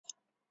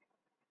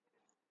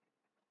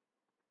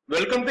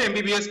Welcome to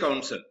MBBS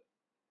Council.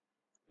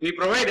 We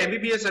provide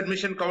MBBS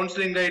admission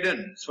counseling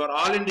guidance for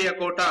all India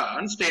quota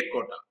and state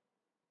quota.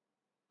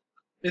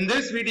 In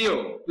this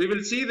video, we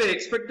will see the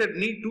expected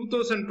NEET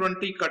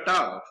 2020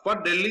 cutoff for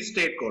Delhi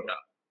state quota.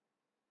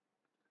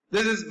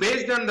 This is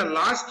based on the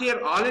last year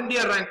All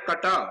India rank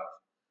cutoff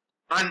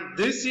and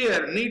this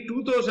year NEET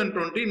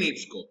 2020 NEET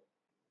score.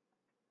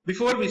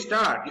 Before we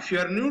start, if you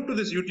are new to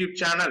this YouTube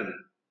channel,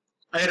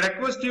 I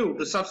request you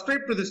to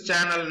subscribe to this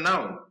channel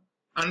now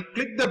and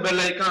click the bell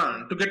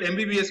icon to get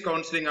MBBS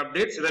counseling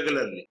updates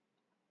regularly.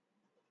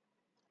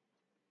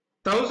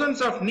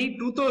 Thousands of NEET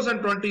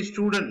 2020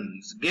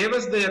 students gave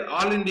us their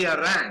All India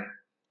rank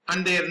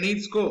and their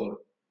NEET score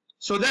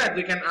so that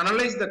we can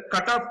analyze the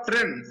cutoff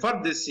trend for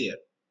this year.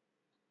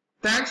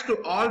 Thanks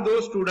to all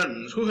those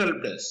students who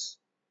helped us.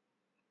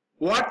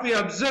 What we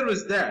observe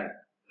is that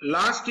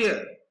last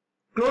year,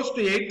 close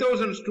to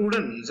 8,000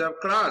 students have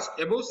crossed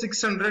above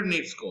 600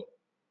 NEET score.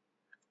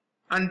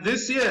 And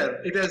this year,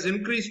 it has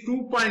increased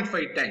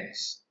 2.5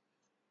 times.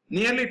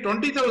 Nearly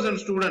 20,000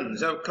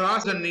 students have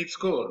crossed the NEET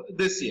score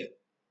this year.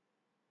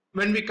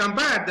 When we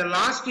compare the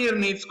last year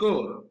NEET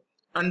score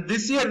and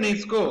this year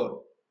NEET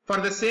score for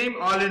the same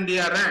All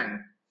India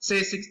rank,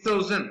 say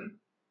 6,000,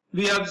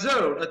 we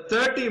observed a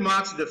 30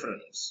 marks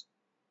difference.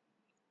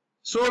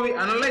 So we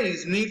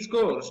analyzed NEET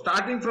score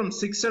starting from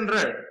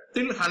 600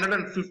 till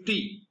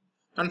 150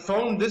 and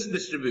found this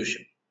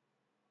distribution.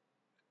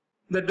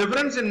 The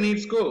difference in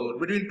NEET score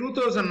between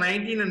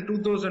 2019 and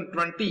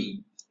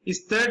 2020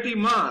 is 30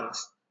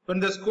 marks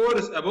when the score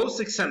is above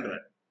 600.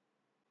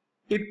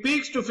 It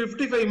peaks to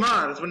 55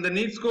 marks when the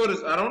NEET score is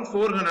around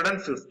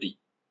 450.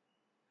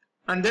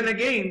 And then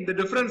again the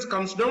difference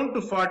comes down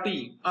to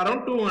 40,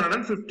 around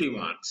 250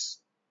 marks.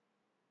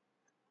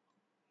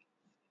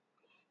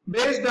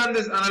 Based on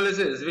this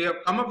analysis, we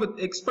have come up with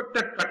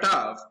expected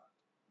cutoff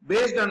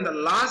based on the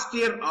last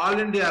year All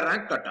India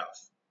rank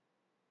cutoff.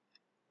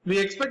 We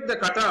expect the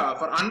cutoff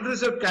for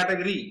unreserved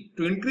category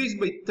to increase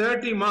by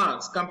 30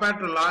 marks compared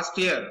to last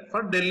year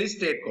for Delhi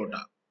state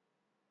quota.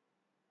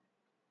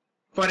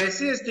 For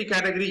SC/ST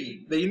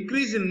category, the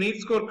increase in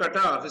NEET score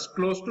cutoff is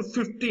close to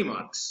 50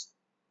 marks.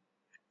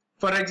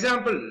 For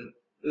example,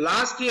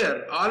 last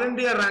year All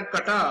India rank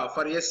cutoff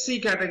for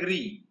SC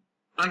category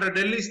under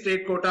Delhi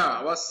state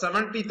quota was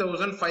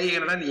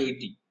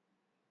 70,580.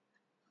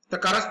 The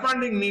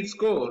corresponding NEET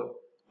score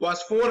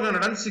was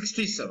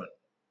 467.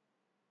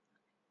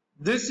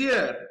 This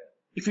year,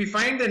 if we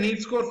find the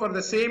NEET score for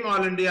the same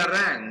All India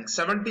rank,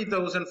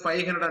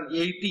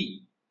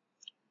 70,580,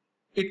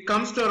 it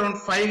comes to around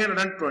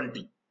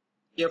 520,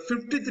 a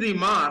 53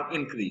 mark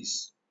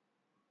increase.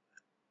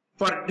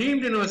 For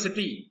deemed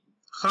university,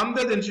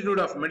 Hamdard Institute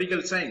of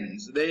Medical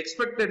Science, the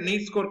expected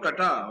NEET score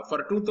cutoff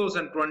for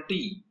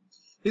 2020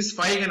 is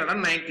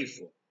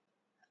 594.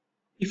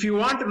 If you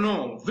want to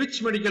know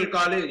which medical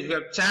college you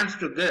have chance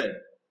to get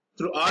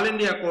through All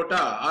India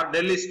quota or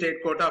Delhi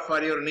state quota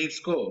for your NEET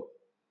score,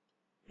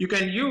 you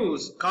can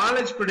use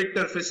College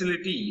Predictor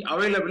facility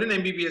available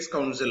in MBBS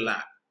Council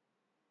app.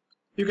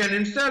 You can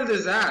install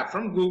this app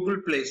from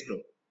Google Play Store.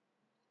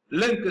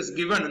 Link is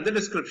given in the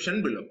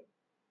description below.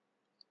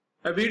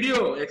 A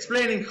video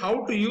explaining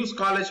how to use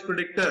College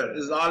Predictor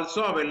is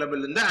also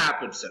available in the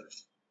app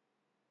itself.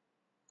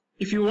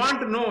 If you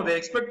want to know the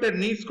expected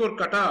NEET score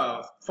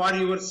cutoff for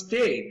your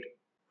state,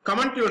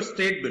 comment your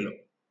state below.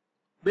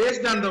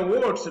 Based on the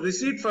votes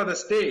received for the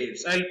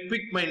states, I'll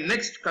pick my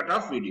next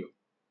cutoff video.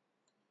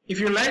 If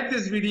you like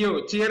this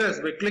video, cheer us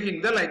by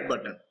clicking the like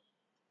button.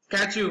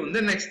 Catch you in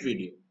the next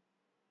video.